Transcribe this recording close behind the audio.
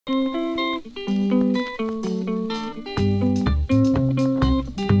Hi,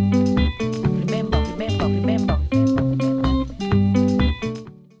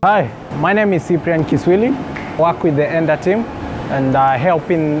 my name is Cyprian Kiswili. I work with the Enda team and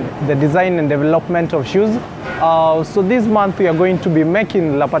help in the design and development of shoes. So this month we are going to be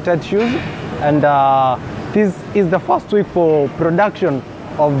making Lapatet shoes, and this is the first week for production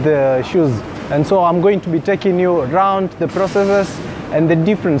of the shoes. And so I'm going to be taking you around the processes and the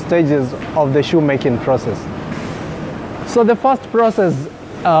different stages of the shoe making process. So the first process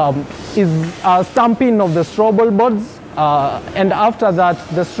is stamping of the straw ball boards. And after that,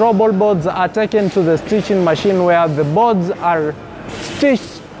 the straw ball boards are taken to the stitching machine where the boards are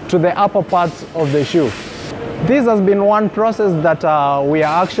stitched to the upper parts of the shoe. This has been one process that we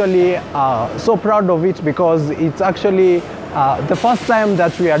are actually so proud of it, because it's actually the first time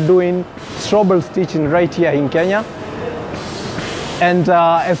that we are doing straw ball stitching right here in Kenya. And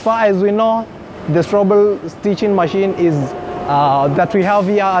as far as we know, the straw ball stitching machine is that we have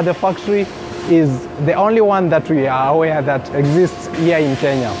here at the factory is the only one that we are aware that exists here in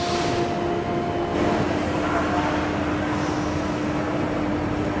Kenya.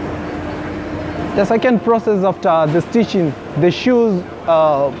 The second process after the stitching, the shoes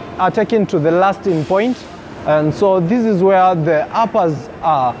are taken to the lasting point, and so this is where the uppers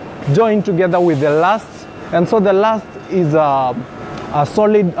are joined together with the lasts, and so the last is a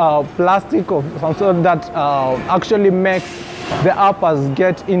solid plastic of some sort that actually makes the uppers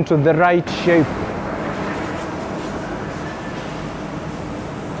get into the right shape.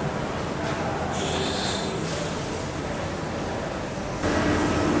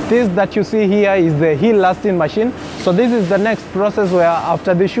 This that you see here is the heel lasting machine. So this is the next process where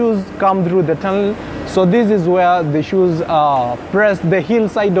after the shoes come through the tunnel, so this is where the shoes are pressed. The heel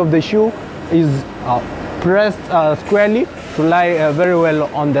side of the shoe is pressed squarely to lie very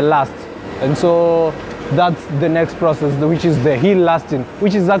well on the last. And so that's the next process, which is the heel lasting,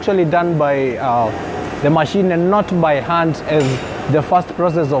 which is actually done by the machine and not by hand as the first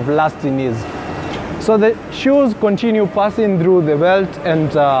process of lasting is. So the shoes continue passing through the belt,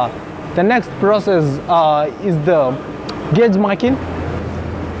 and the next process is the gauge marking.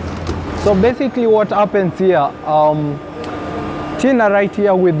 So basically what happens here, Tina right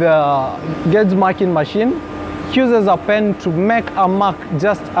here with the gauge marking machine uses a pen to make a mark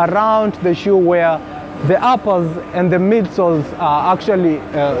just around the shoe where the uppers and the midsoles are actually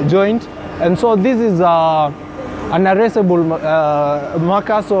joined. And so this is an erasable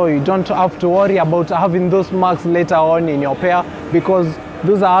marker, so you don't have to worry about having those marks later on in your pair, because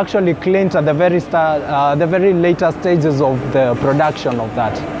those are actually cleaned at the very start, the very later stages of the production of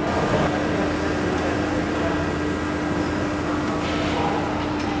that.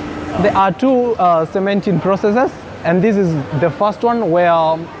 There are two cementing processes, and this is the first one where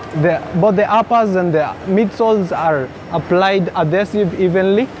both the uppers and the midsoles are applied adhesive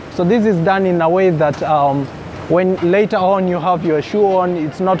evenly. So this is done in a way that when later on you have your shoe on,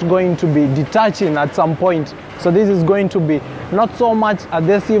 it's not going to be detaching at some point. So this is going to be not so much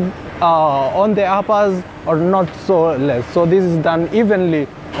adhesive on the uppers, or not so less. So this is done evenly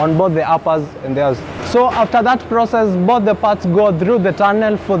on both the uppers and the others. So after that process, both the parts go through the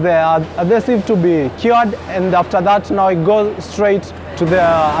tunnel for the adhesive to be cured, and after that now it goes straight to the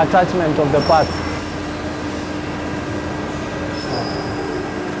attachment of the parts.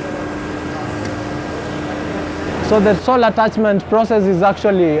 So the sole attachment process is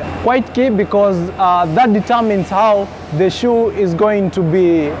actually quite key, because that determines how the shoe is going to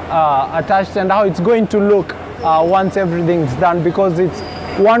be attached and how it's going to look once everything is done, because it's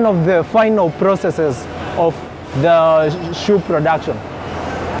one of the final processes of the shoe production.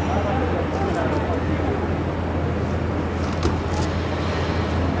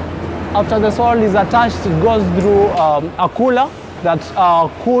 After the sole is attached, it goes through a cooler that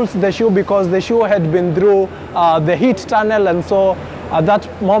cools the shoe, because the shoe had been through the heat tunnel, and so at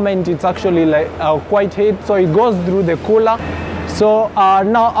that moment it's actually like quite heat, so it goes through the cooler. So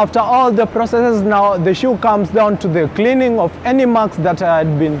now after all the processes, now the shoe comes down to the cleaning of any marks that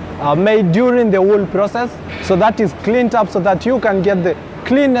had been made during the wool process. So that is cleaned up so that you can get the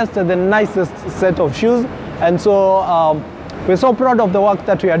cleanest and the nicest set of shoes. And so we're so proud of the work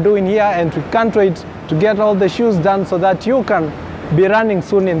that we are doing here, and we can't wait to get all the shoes done so that you can be running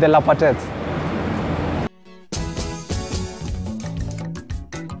soon in the Lapatets.